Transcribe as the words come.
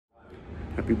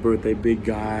Happy birthday, big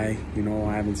guy. You know,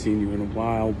 I haven't seen you in a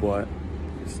while, but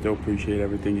I still appreciate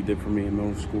everything you did for me in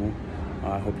middle school.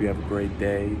 I hope you have a great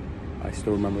day. I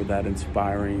still remember that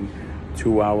inspiring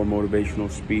 2-hour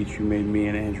motivational speech you made me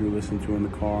and Andrew listen to in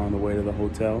the car on the way to the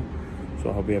hotel. So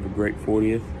I hope you have a great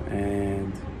 40th,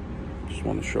 and just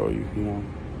want to show you, you know,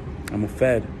 I'm a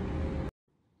Fed.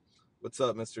 What's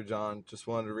up, Mr. John? Just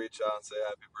wanted to reach out and say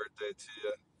happy birthday to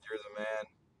you. You're the man.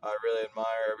 I really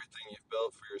admire everything you've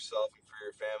built for yourself and for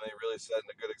your family. Really setting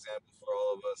a good example for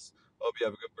all of us. Hope you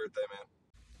have a good birthday, man.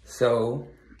 So,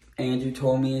 Andrew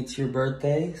told me it's your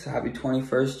birthday, so happy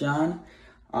 21st, John.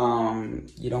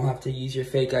 You don't have to use your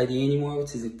fake ID anymore,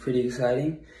 which is pretty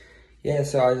exciting. Yeah,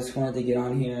 so I just wanted to get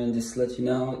on here and just let you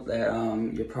know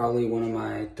that you're probably one of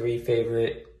my 3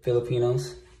 favorite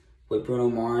Filipinos, with Bruno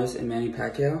Mars and Manny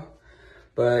Pacquiao.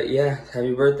 But yeah,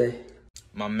 happy birthday.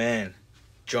 My man,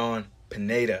 John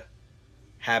Pineda,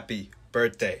 happy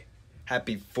birthday.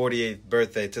 Happy 48th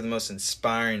birthday to the most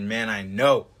inspiring man I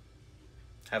know.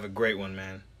 Have a great one,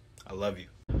 man. I love you.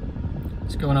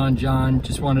 What's going on, John?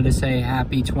 Just wanted to say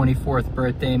happy 24th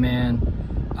birthday, man.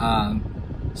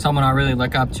 Someone I really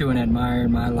look up to and admire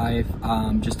in my life.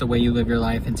 Just the way you live your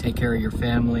life and take care of your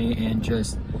family, and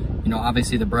just, you know,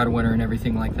 obviously the breadwinner and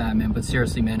everything like that, man. But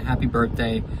seriously, man, happy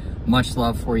birthday. Much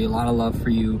love for you, a lot of love for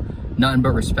you, nothing but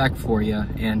respect for you.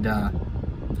 And,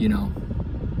 you know,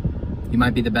 you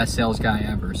might be the best sales guy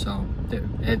ever, so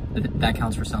that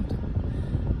counts for something.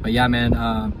 But yeah, man,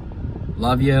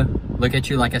 love you. Look at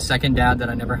you like a second dad that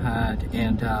I never had,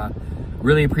 and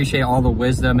really appreciate all the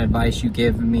wisdom, advice you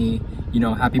gave me. You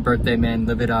know, happy birthday, man.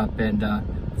 Live it up, and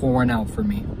pour one out for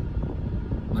me.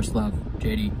 Much love,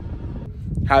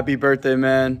 JD. Happy birthday,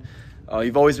 man.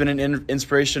 You've always been an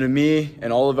inspiration to me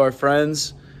and all of our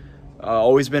friends.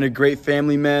 Always been a great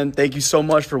family man. Thank you so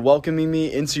much for welcoming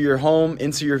me into your home,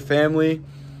 into your family.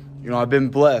 You know, I've been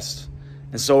blessed,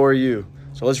 and so are you.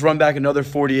 So let's run back another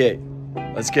 48.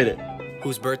 Let's get it.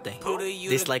 Whose birthday?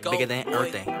 This like bigger than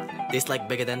Earth Day. This like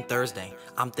bigger than Thursday.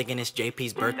 I'm thinking it's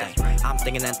JP's birthday. I'm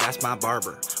thinking that that's my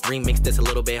barber. Remix this a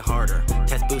little bit harder.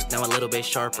 Test boost now a little bit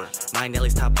sharper. My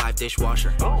Nelly's top 5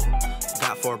 dishwasher.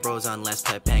 Got 4 bros on less.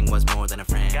 Pet Pang was more than a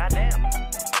friend.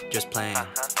 Just playing.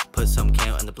 Put some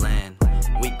kale in the blend.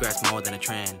 Wheatgrass more than a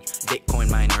trend.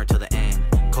 Bitcoin miner to the end.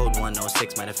 Code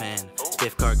 106 might offend.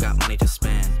 Spiff card got money to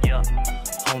spend.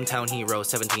 Hometown hero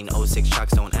 1706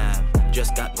 Shockstone Ave.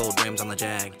 Just got gold rims on the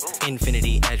Jag.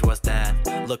 Infinity Edge, what's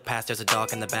that? Look past, there's a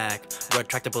dog in the back.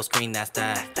 Retractable screen, that's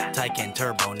that. Taycan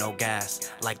turbo, no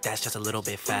gas. Like that's just a little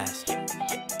bit fast.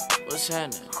 What's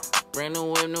happening? Brand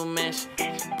new whip, new mansion.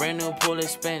 Brand new pool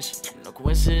expansion. No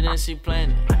coincidence, she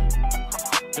planned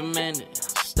it. Demanded.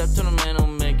 Step to the man,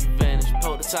 don't make you vanish.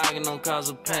 Poke the tiger, don't cause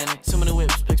a panic. Too many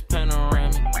whips, pics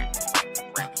panoramic.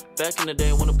 Back in the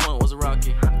day when the point was a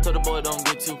rocky. Told the boy don't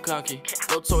get too cocky.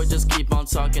 Little toy just keep on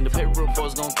talking. The paper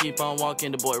boys gon' keep on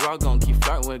walking. The boy Rock gon' keep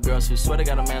flirting with girls who swear they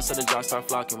got a man, so the jocks start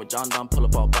flocking. With John Don pull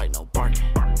up all bite, no barking.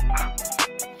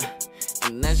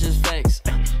 And that's just facts.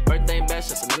 Birthday bash,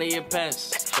 that's none of your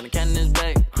past. From the cannon is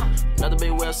back. Another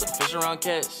big whale, so the fish around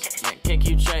catch. Man, can't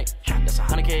keep track. That's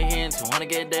 100K here and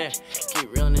 200K there.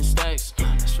 Keep reeling in stacks.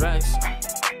 That's racks.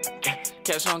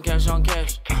 Cash on cash on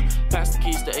cash. Pass the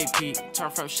keys to AP.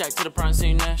 Turn from Shaq to the prime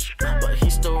scene Nash. But he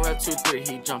still rap 2-3.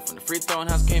 He jumped from the free throw and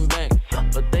house came back.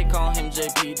 But they call him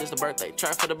JP. This the birthday.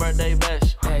 Try for the birthday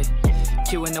bash. Hey,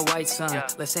 Q in the white sun.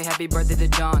 Let's say happy birthday to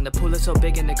John. The pool is so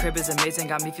big and the crib is amazing.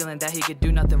 Got me feeling that he could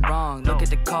do nothing wrong. Look at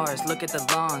the cars, look at the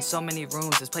lawn. So many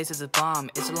rooms, this place is a bomb.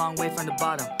 It's a long way from the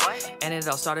bottom. And it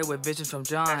all started with visions from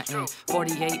John. And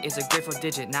 48 is a grateful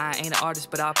digit. Now I ain't an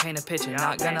artist, but I'll paint a picture.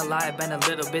 Not gonna lie, I've been a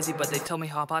little busy, but they told me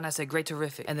hop on. I said great,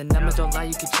 terrific. And the numbers don't lie,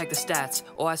 you can check the stats.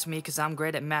 Or ask me, cause I'm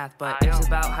great at math. But it's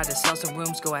about how to sell some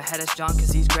rooms. Go ahead, ask John,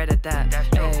 cause he's great at that.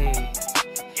 Hey.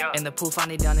 And the pool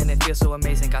finally done and it feels so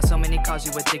amazing. Got so many cars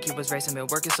you would think he was racing. Been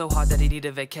working so hard that he need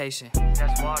a vacation.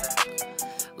 That's water.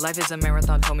 Life is a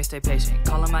marathon, told me stay patient.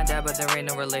 Calling my dad, but there ain't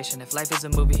no relation. If life is a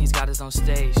movie, he's got his own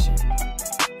station.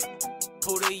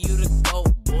 Who do you to go?